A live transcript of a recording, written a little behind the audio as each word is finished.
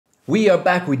We are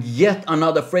back with yet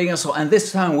another fragrance haul, and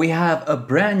this time we have a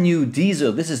brand new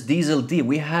Diesel. This is Diesel D.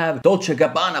 We have Dolce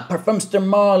Gabbana, Parfums de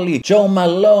Marly, Joe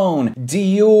Malone,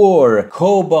 Dior,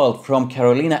 Cobalt from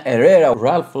Carolina Herrera,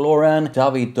 Ralph Lauren,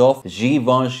 Davidoff,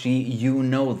 Givenchy. You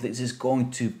know this is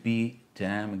going to be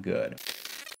damn good.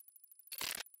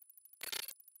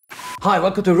 Hi,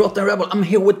 welcome to therottenrebel. I'm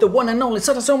here with the one and only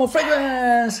Sandra Solomon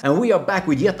fragrance. And we are back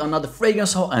with yet another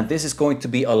fragrance haul, and this is going to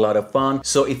be a lot of fun.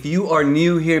 So if you are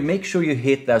new here, make sure you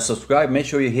hit that subscribe, make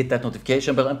sure you hit that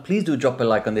notification bell, and please do drop a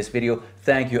like on this video.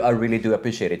 Thank you, I really do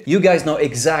appreciate it. You guys know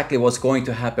exactly what's going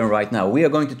to happen right now. We are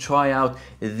going to try out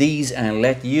these and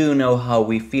let you know how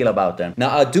we feel about them.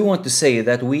 Now, I do want to say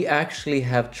that we actually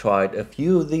have tried a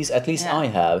few of these, at least I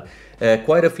have.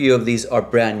 Quite a few of these are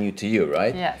brand new to you,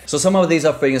 right? Yeah. So some of these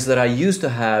are fragrances that I used to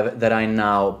have that I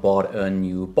now bought a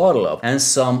new bottle of. And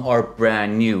some are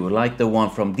brand new, like the one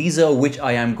from Diesel, which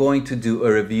I am going to do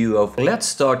a review of. Let's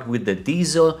start with the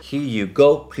Diesel. Here you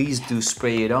go. Please do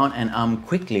spray it on, and I'm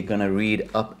quickly gonna read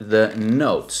up the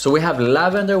notes. So we have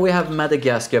lavender, we have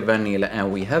Madagascar vanilla,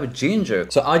 and we have ginger.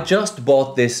 So I just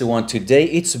bought this one today.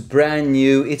 It's brand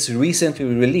new. It's recently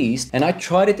released, and I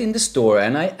tried it in the store,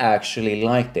 and I actually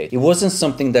liked it. It wasn't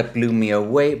something that blew me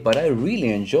away, but I really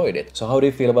enjoyed it. So how do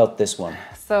you feel about this one?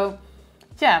 So,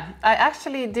 yeah, I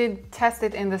actually did test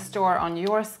it in the store on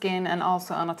your skin and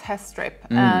also on a test strip.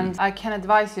 And I can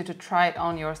advise you to try it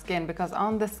on your skin, because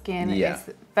on the skin it's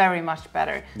very much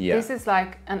better. This is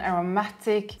like an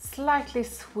aromatic, slightly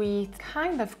sweet,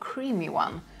 kind of creamy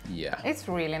one. Yeah. It's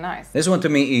really nice. This one to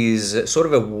me is sort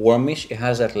of a warmish. It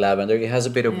has that lavender, it has a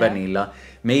bit of vanilla,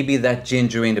 maybe that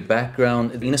ginger in the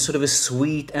background, in a sort of a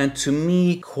sweet and to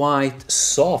me quite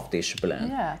softish blend.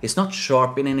 Yeah. It's not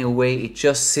sharp in any way, it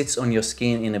just sits on your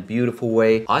skin in a beautiful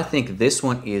way. I think this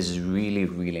one is really,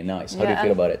 really nice. How do you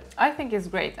feel about it? I think it's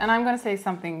great. And I'm gonna say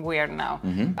something weird now.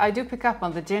 I do pick up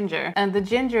on the ginger, and the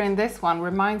ginger in this one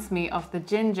reminds me of the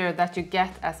ginger that you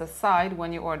get as a side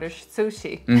when you order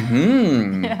sushi.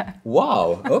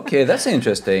 Wow, okay, that's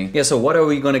interesting. Yeah, so what are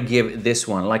we gonna give this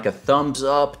one? Like a thumbs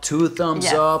up, 2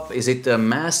 thumbs up? Is it a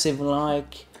massive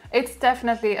like? It's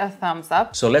definitely a thumbs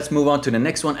up. So let's move on to the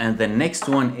next one, and the next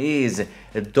one is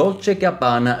Dolce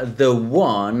Gabbana, the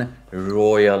One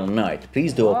Royal Night.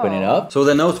 Please do open it up. So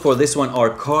the notes for this one are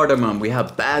cardamom, we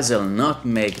have basil,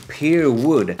 nutmeg, pear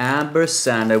wood, amber,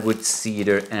 sandalwood,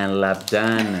 cedar, and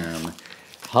labdanum.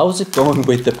 How's it going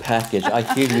with the package? I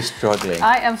hear you struggling.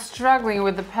 I am struggling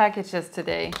with the packages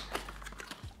today.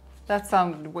 That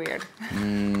sounded weird.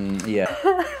 Yeah.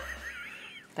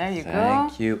 There you go.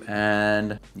 Thank you,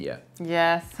 and yeah.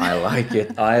 Yes. I like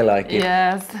it, I like it.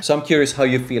 Yes. So I'm curious how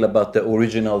you feel about the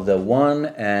original, the One,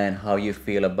 and how you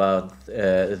feel about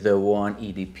the One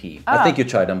EdT. I think you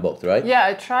tried them both, right? Yeah,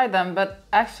 I tried them, but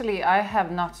actually I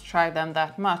have not tried them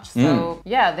that much. So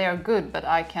yeah, they're good, but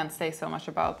I can't say so much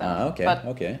about them. Okay, but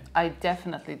okay. I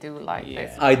definitely do like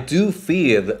this. I do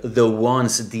feel the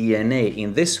One's DNA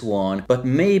in this one, but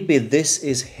maybe this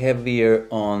is heavier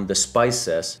on the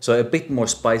spices. So a bit more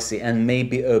spicy and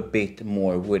maybe a bit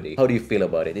more woody. How do you feel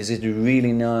about it? Is it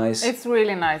really nice? It's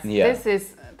really nice. Yeah.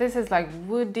 This is like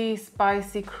woody,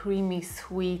 spicy, creamy,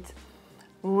 sweet.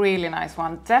 Really nice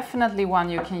one. Definitely one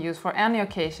you can use for any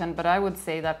occasion, but I would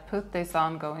say that put this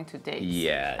on going to dates.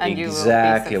 Yeah, and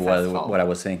exactly you will be successful. what I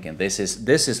was thinking. This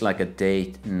is like a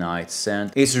date night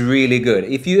scent. It's really good.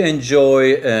 If you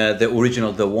enjoy the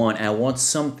original, the One, and want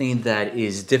something that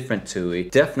is different to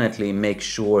it, definitely make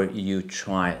sure you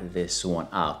try this one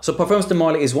out. So Parfums de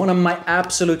Marly is one of my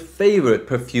absolute favorite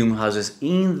perfume houses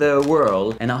in the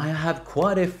world, and I have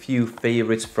quite a few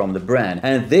favorites from the brand.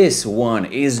 And this one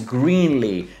is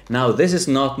Greenley. Now, this is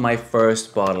not my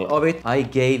first bottle of it. I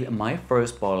gave my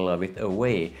first bottle of it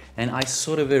away, and I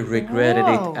sort of regretted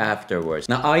it afterwards.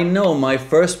 Now, I know my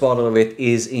first bottle of it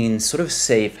is in sort of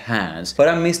safe hands, but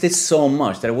I missed it so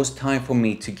much that it was time for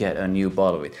me to get a new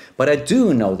bottle of it. But I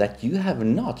do know that you have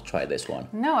not tried this one.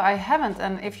 No, I haven't,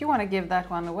 and if you want to give that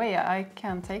one away, I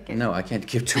can take it. No, I can't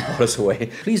give 2 bottles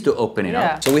away. Please do open it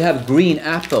up. So we have green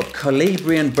apple,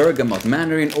 Calabrian bergamot,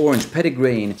 mandarin orange,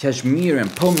 petitgrain, cashmere and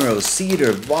pomerose, cedar,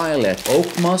 violet,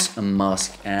 oak moss,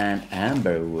 musk, and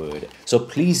amberwood. So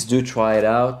please do try it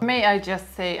out. May I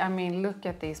just say, I mean, look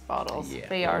at these bottles. Yeah,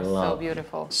 they are so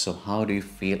beautiful. So how do you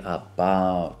feel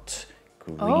about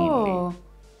Greenley? Oh,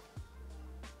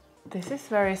 this is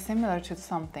very similar to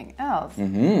something else.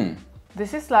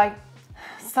 This is like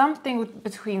something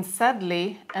between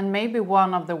Sedley and maybe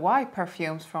one of the Y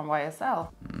perfumes from YSL.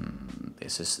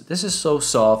 This is so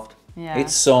soft. Yeah.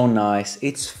 It's so nice,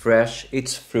 it's fresh,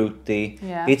 it's fruity,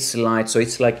 it's light, so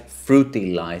it's like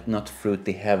fruity light, not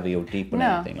fruity heavy or deep or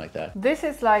anything like that. This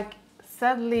is like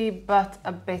settly, but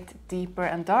a bit deeper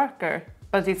and darker.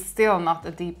 But it's still not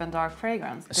a deep and dark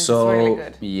fragrance. This is really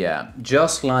good. Yeah,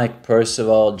 just like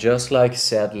Percival, just like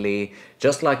Sedley,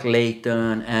 just like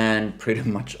Layton, and pretty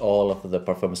much all of the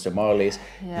Parfums de Marlys.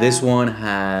 Yeah. This one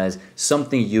has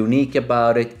something unique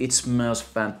about it. It smells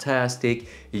fantastic.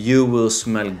 You will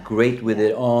smell great with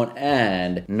it on,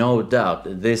 and no doubt,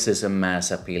 this is a mass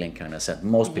appealing kind of scent.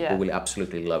 Most people will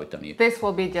absolutely love it on you. This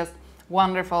will be just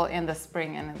wonderful in the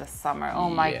spring and in the summer. Oh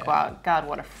my God,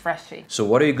 what a freshie. So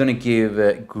what are you gonna give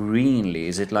Greenley?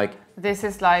 Is it like... This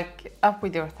is like up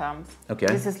with your thumbs. Okay.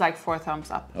 This is like 4 thumbs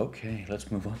up. Okay,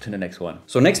 let's move on to the next one.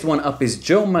 So next one up is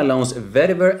Jo Malone's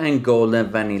Vetiver and Golden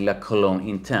Vanilla Cologne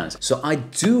Intense. So I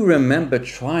do remember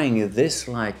trying this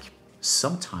like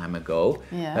some time ago.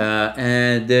 Yeah.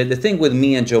 And the thing with me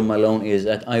and Jo Malone is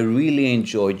that I really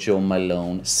enjoy Jo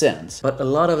Malone scents, but a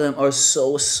lot of them are so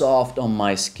soft on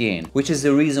my skin, which is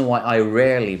the reason why I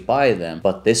rarely buy them.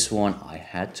 But this one I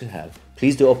had to have.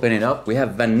 Please do open it up. We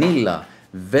have vanilla,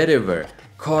 vetiver,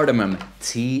 cardamom,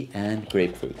 tea, and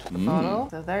grapefruit.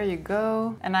 So there you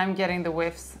go. And I'm getting the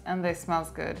whiffs, and this smells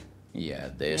good. Yeah,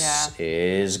 this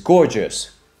is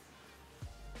gorgeous.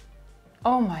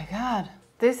 Oh my God.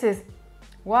 This is,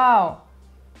 wow.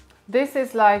 This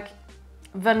is like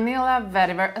vanilla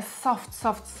vetiver, a soft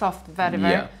vetiver.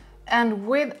 Yeah. And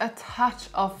with a touch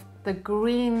of the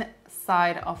green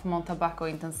side of Montabaco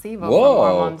Intensivo Whoa,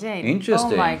 from Armand Jane.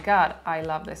 interesting. Oh my God, I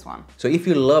love this one. So if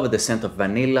you love the scent of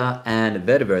vanilla and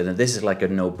vetiver, then this is like a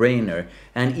no-brainer.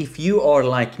 And if you are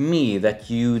like me,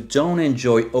 that you don't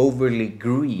enjoy overly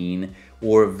green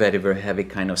or vetiver heavy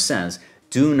kind of scents,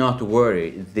 do not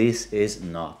worry, this is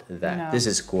not that. No. This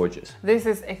is gorgeous. This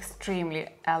is extremely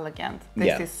elegant.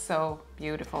 This is so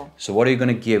beautiful. So what are you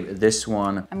gonna give this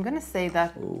one? I'm gonna say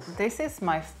that this is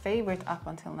my favorite up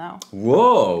until now.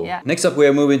 Whoa! Yeah. Next up we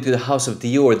are moving to the house of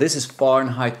Dior. This is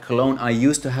Fahrenheit Cologne. I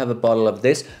used to have a bottle of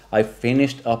this. I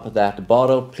finished up that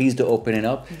bottle. Please do open it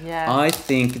up. Yeah. I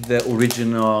think the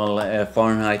original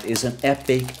Fahrenheit is an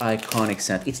epic, iconic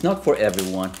scent. It's not for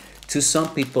everyone. To some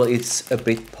people it's a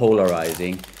bit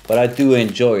polarizing, but I do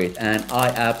enjoy it, and I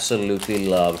absolutely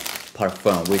love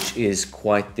Parfum, which is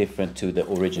quite different to the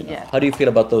original. Yeah. How do you feel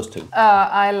about those two?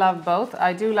 I love both.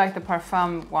 I do like the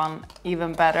Parfum one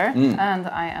even better, and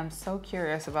I am so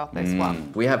curious about this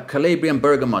one. We have Calabrian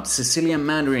Bergamot, Sicilian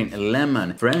Mandarin,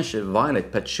 Lemon, French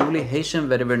Violet, Patchouli, Haitian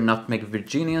Vetiver, Nutmeg,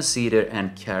 Virginian Cedar,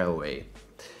 and Caraway.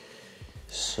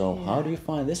 So how do you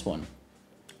find this one?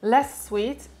 Less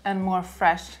sweet and more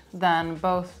fresh than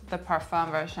both the Parfum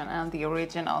version and the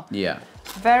original. Yeah.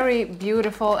 Very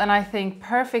beautiful, and I think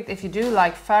perfect if you do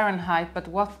like Fahrenheit but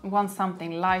want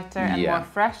something lighter and more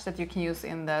fresh that you can use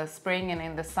in the spring and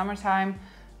in the summertime.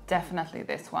 Definitely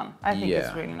this one. I think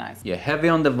it's really nice. Yeah, heavy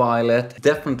on the violet.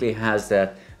 Definitely has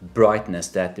that brightness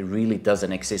that really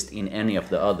doesn't exist in any of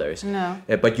the others. No.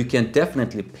 But you can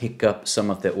definitely pick up some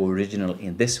of the original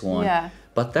in this one. Yeah.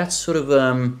 But that sort of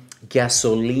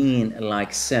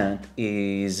gasoline-like scent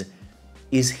is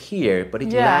here, but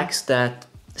it lacks that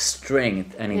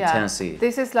strength and intensity.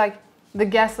 This is like the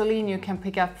gasoline you can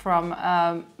pick up from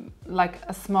like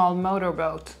a small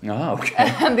motorboat. Oh, okay.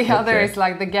 And the other is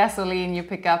like the gasoline you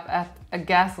pick up at a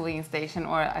gasoline station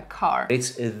or a car.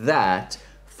 It's that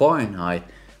Fahrenheit,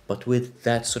 but with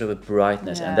that sort of a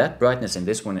brightness. And that brightness in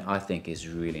this one, I think, is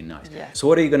really nice. Yeah. So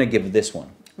what are you going to give this one?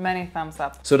 Many thumbs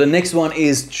up. So the next one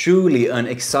is truly an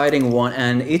exciting one,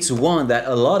 and it's one that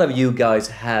a lot of you guys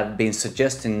have been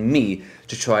suggesting me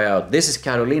to try out. This is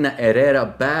Carolina Herrera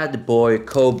Bad Boy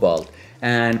Cobalt,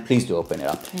 and please do open it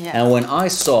up. Yes. And when I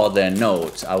saw the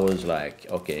notes, I was like,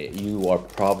 okay, you are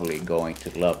probably going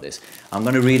to love this. I'm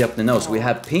gonna read up the notes. We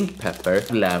have pink pepper,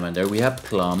 lavender, we have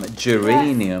plum,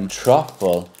 geranium,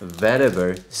 truffle,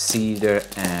 vetiver, cedar,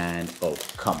 and oh,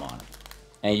 come on.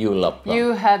 And you love plum.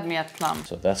 You had me at plum.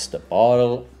 So that's the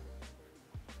bottle.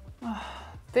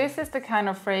 This is the kind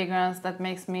of fragrance that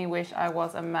makes me wish I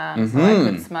was a man so I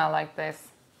could smell like this.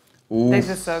 Oof. This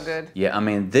is so good. Yeah, I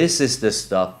mean, this is the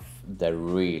stuff that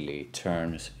really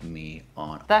turns me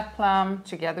on. That plum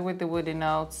together with the woody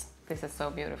notes, this is so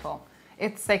beautiful.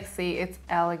 It's sexy, it's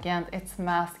elegant, it's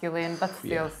masculine, but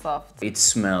still soft. It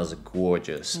smells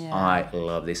gorgeous. Yeah. I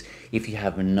love this. If you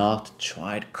have not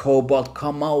tried Cobalt,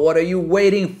 come on, what are you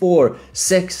waiting for?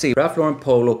 Sexy. Ralph Lauren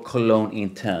Polo Cologne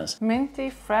Intense. Minty,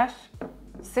 fresh,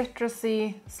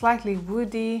 citrusy, slightly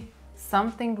woody,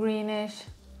 something greenish.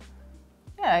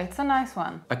 Yeah, it's a nice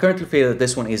one. I currently feel that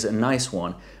this one is a nice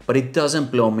one, but it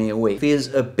doesn't blow me away. It feels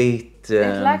a bit...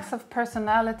 it lacks of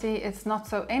personality. It's not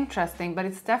so interesting, but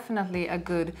it's definitely a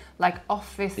good like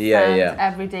office scent,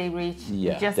 everyday reach.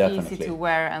 Just easy to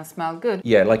wear and smell good.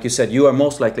 Yeah, like you said, you are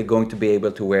most likely going to be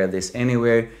able to wear this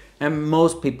anywhere. And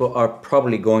most people are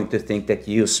probably going to think that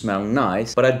you smell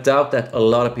nice, but I doubt that a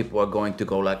lot of people are going to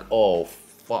go like, oh,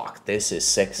 fuck, this is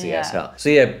sexy as hell. So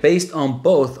yeah, based on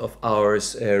both of our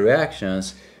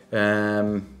reactions,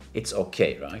 it's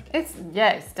okay, right?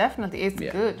 It's definitely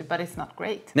good, but it's not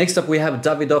great. Next up we have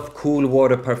Davidoff Cool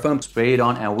Water Parfum. Spray it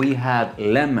on, and we have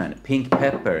lemon, pink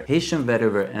pepper, Haitian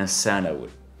vetiver, and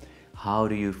sandalwood. How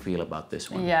do you feel about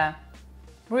this one? Yeah.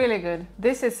 Really good.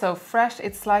 This is so fresh.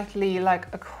 It's slightly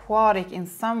like aquatic in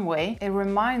some way. It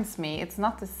reminds me, it's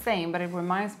not the same, but it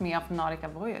reminds me of Nautica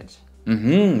Voyage.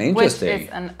 Interesting. Which is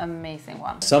an amazing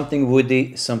one. Something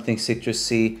woody, something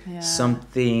citrusy,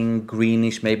 something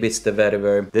greenish, maybe it's the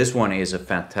vetiver. This one is a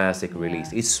fantastic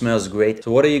release. It smells great.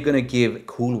 So what are you gonna give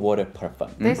Cool Water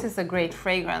Parfum? This is a great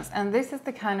fragrance, and this is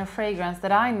the kind of fragrance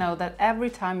that I know that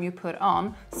every time you put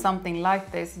on something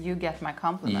like this, you get my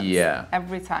compliments. Yeah.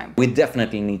 Every time. We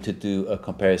definitely need to do a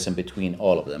comparison between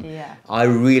all of them. Yeah. I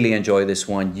really enjoy this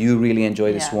one. You really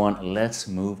enjoy this one. Let's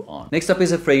move on. Next up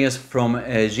is a fragrance from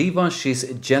Givenchy's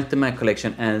Gentleman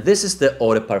collection, and this is the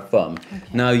Eau de Parfum.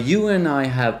 Now you and I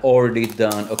have already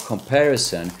done a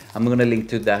comparison. I'm gonna link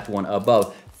to that one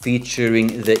above, featuring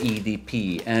the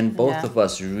EDP, and both of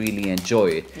us really enjoy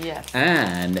it. Yes.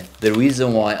 And the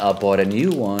reason why I bought a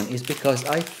new one is because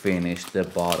I finished the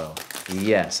bottle.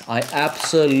 Yes, I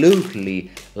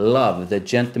absolutely love the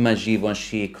Gentleman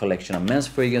Givenchy collection of men's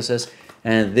fragrances,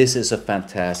 and this is a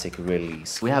fantastic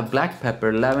release. We have black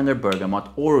pepper, lavender, bergamot,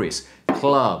 orris,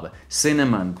 clove,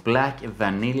 cinnamon, black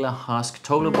vanilla husk,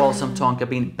 total balsam, tonka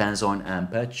bean, benzoin,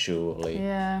 and patchouli.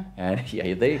 Yeah. And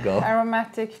yeah, there you go.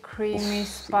 Aromatic, creamy,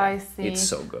 spicy. It's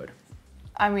so good.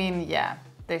 I mean, yeah,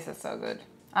 this is so good.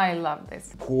 I love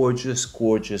this. Gorgeous,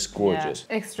 gorgeous, gorgeous.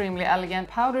 Yeah, extremely elegant.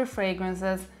 Powder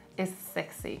fragrances is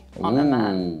sexy on a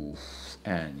man.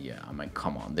 And yeah, I mean,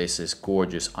 come on, this is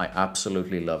gorgeous. I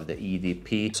absolutely love the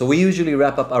EDP. So we usually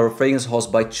wrap up our fragrance hauls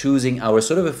by choosing our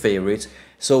sort of a favorites.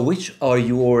 So which are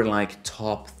your like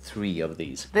top 3 of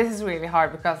these? This is really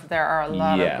hard because there are a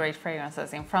lot of great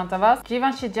fragrances in front of us.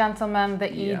 Givenchy Gentleman, the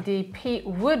EDP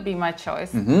would be my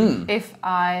choice if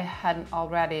I hadn't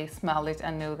already smelled it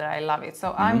and knew that I love it.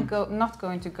 So I'm not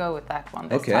going to go with that one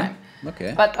this time.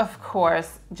 Okay. But of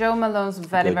course, Joe Malone's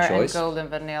Vetiver and Golden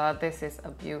Vanilla, this is a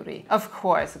beauty. Of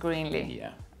course, Greenley.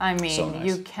 Yeah. I mean, So nice.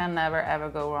 you can never ever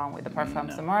go wrong with the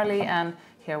Parfums de Marly, and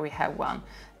here we have one.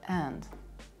 And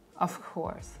of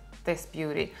course, this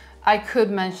beauty. I could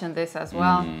mention this as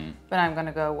well, but I'm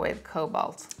gonna go with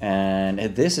Cobalt. And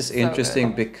this is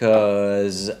interesting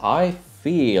because I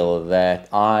feel that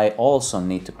I also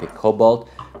need to pick Cobalt.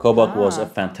 Cobalt was a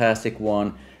fantastic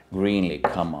one. Greenley,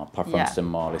 come on, Parfums de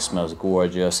Marly smells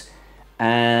gorgeous.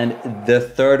 And the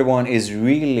third one is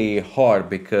really hard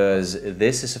because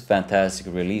this is a fantastic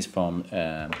release from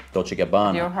Dolce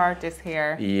Gabbana. Your heart is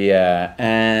here. Yeah,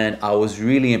 and I was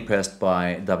really impressed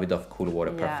by Davidoff Cool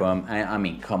Water Parfum. I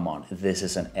mean, come on, this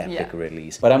is an epic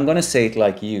release. But I'm gonna say it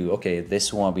like you. Okay,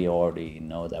 this one we already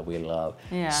know that we love.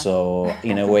 Yeah. So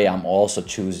in a way, I'm also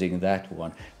choosing that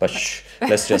one. But shh,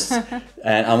 let's just,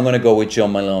 and I'm gonna go with Joe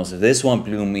Malone's. This one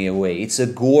blew me away. It's a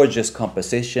gorgeous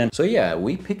composition. So yeah,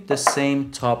 we picked the same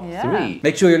top 3.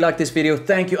 Make sure you like this video.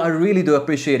 Thank you, I really do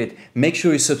appreciate it. Make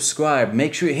sure you subscribe,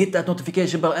 make sure you hit that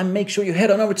notification bell, and make sure you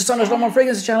head on over to Sandra Solomon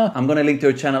Fragrance channel. I'm gonna link to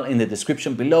her channel in the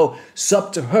description below.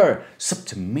 Sub to her, sub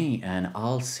to me, and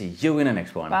I'll see you in the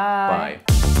next one. Bye.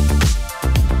 Bye.